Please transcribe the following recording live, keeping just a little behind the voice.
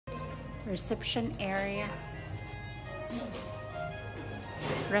Reception area.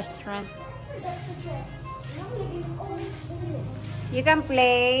 Restaurant. You can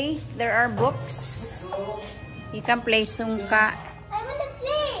play. There are books. You can play sungka. I want to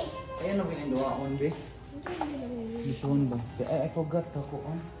play. Saya na bilhin doa on be. This one ba? I forgot ako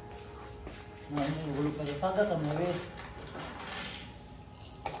on. Na ini bulog na taga ta mo be.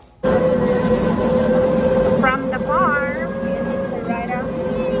 From the farm, it's right up.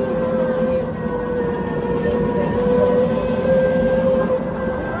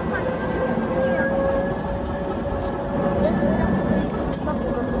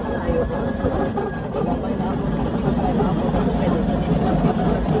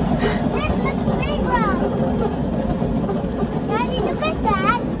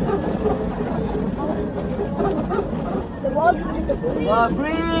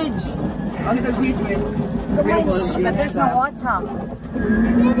 Bridge! How is the bridge, man? Bridge, but there's no water.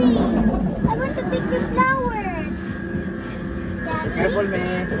 Daddy, I want to pick the flowers. Daddy, Careful,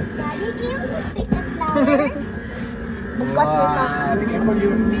 man. Daddy, can you pick the flowers? Wow, be careful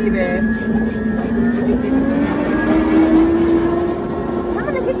your knee, man.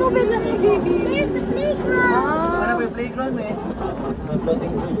 Mama, nagtitubig lang ito. There's a playground. Ano ba yung playground, man?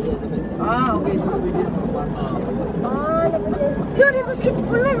 Floating bridge. Ah, okay. So, we did Yun, yung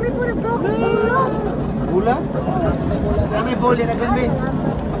basketball na. May pura to. Bula? Ano may bowling na ganda, man?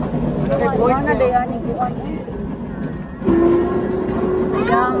 Ano may boys, man?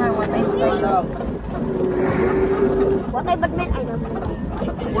 Sayang, I want to say. What ay badman? Ay, naman.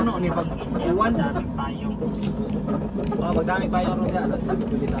 Puno ni pag uwan. Ah, pagdami pa yung room niya.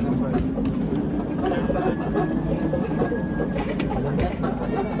 Tulitan ng first.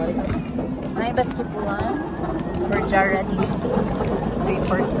 May basketball for Jared Lee. Pay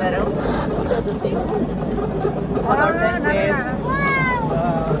for Twitter.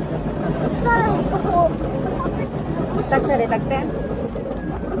 Sorry. Tag sa tag 10.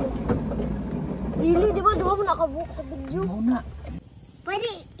 Dili, di ba? Di ba mo nakabook sa video? Pwede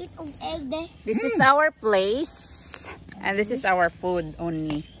eat of egg deh. This is our place. And this is our food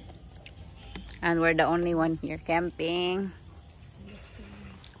only. And we're the only one here camping.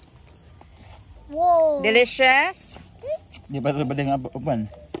 Whoa. Delicious. Di ba ito ba din upan?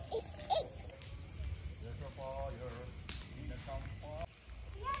 It's egg.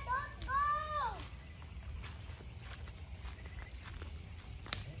 Yeah, don't go.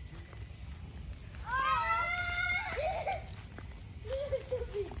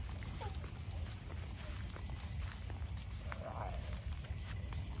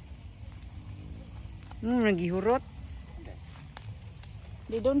 Nagihurot.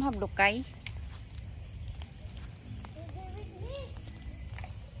 They don't have lukay.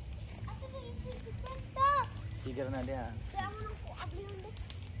 Tigar na dia. Kaya mo nang Adlaon deh.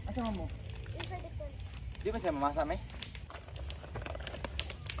 Asa mo? Inside the tent. Di ba siya mamasa may?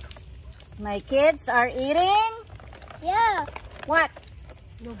 My kids are eating. Yeah. What?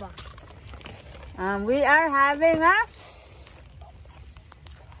 No ba? We are having a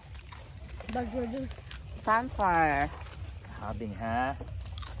Bagyo. campfire. Having ha.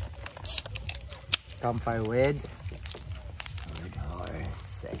 Campfire with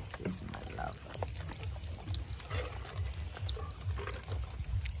horse. This is my love.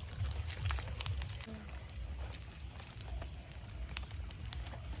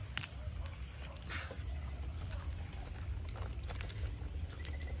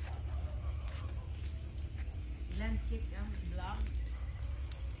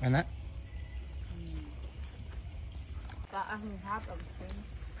 Anak?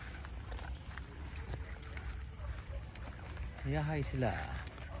 Yahay sila.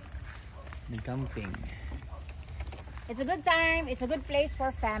 Nag-camping. It's a good time. It's a good place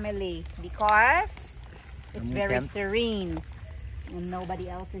for family because it's very serene and nobody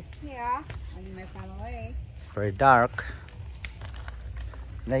else is here. Only my family. It's very dark.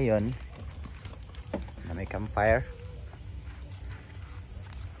 Ngayon, na may campfire.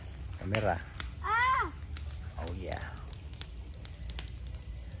 Camera. Ah! Oh yeah.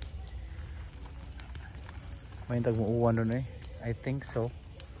 May tag-uuwan doon eh. I think so.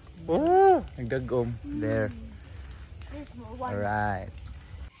 Oh! Nagdagom. There. There's more one. Alright.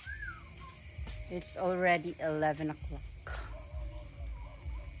 It's already 11 o'clock.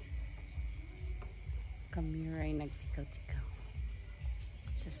 Camera ay nagtikaw-tikaw.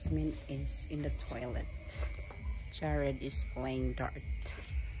 Jasmine is in the toilet. Jared is playing dart.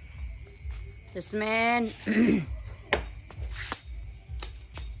 Jasmine!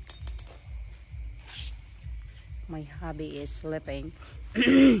 My hubby is sleeping.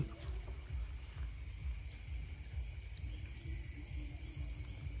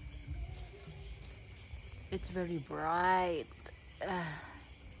 It's very bright.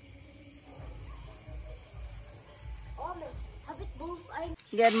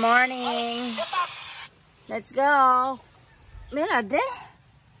 Good morning. Let's go. Đây là đấy.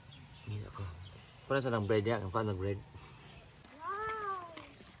 Có nasa ng bread yan? Ang paano ng bread?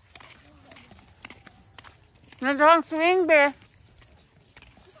 Nagawang swing, be.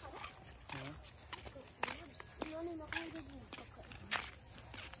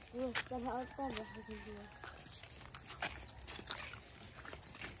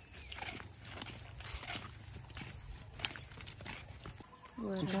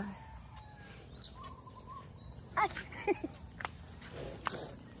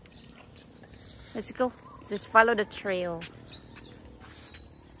 Let's go. Just follow the trail.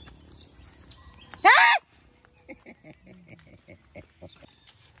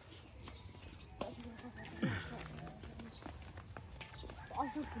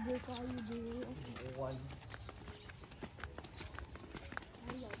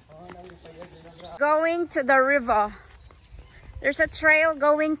 Going to the river. There's a trail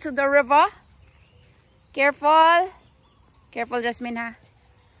going to the river. Careful. Careful, Jasmine, ha?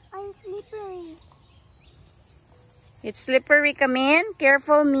 I'm slippery. It's slippery. Come in.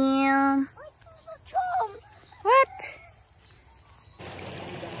 Careful, Mil. What?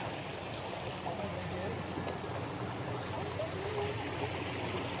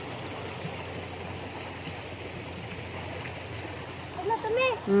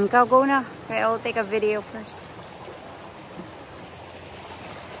 Go na. Okay, I'll take a video first.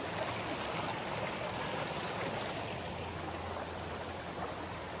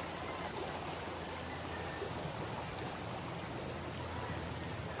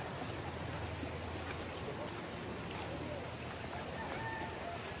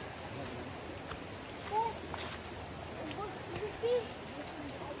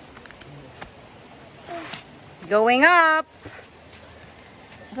 Going up.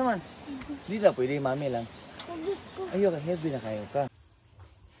 Come on. Hindi na pwede, mami lang. Ayoko, heavy na kayo ka.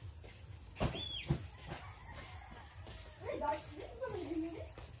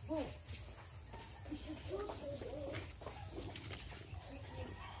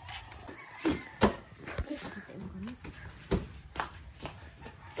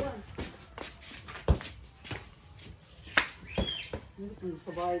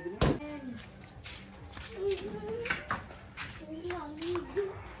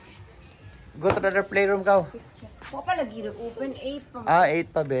 Go to the other playroom ka. Papa lagi open 8 pa. Ah, 8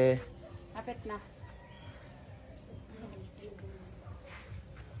 pa be. Kapit na.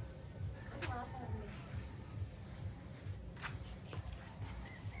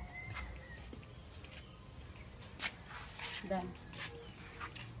 Done.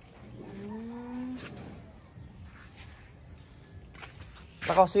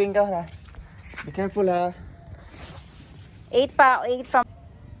 Takaw swing ka na. Be careful ha. 8 pa, 8 pa.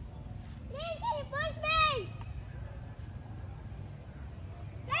 Please, can you push me?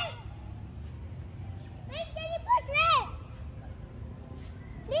 Please, can you push me?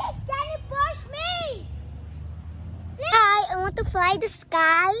 Please, can you push me? Hi, I want to fly the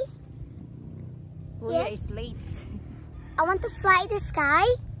sky. Kuya Yes. is late. I want to fly the sky.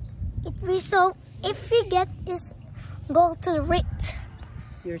 If we get this, go to it.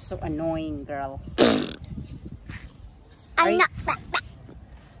 You're so annoying, girl. I'm not back.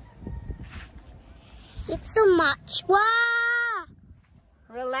 It's so much. Wow!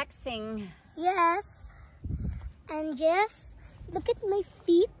 Relaxing. Yes. And just look at my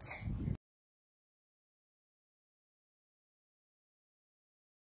feet.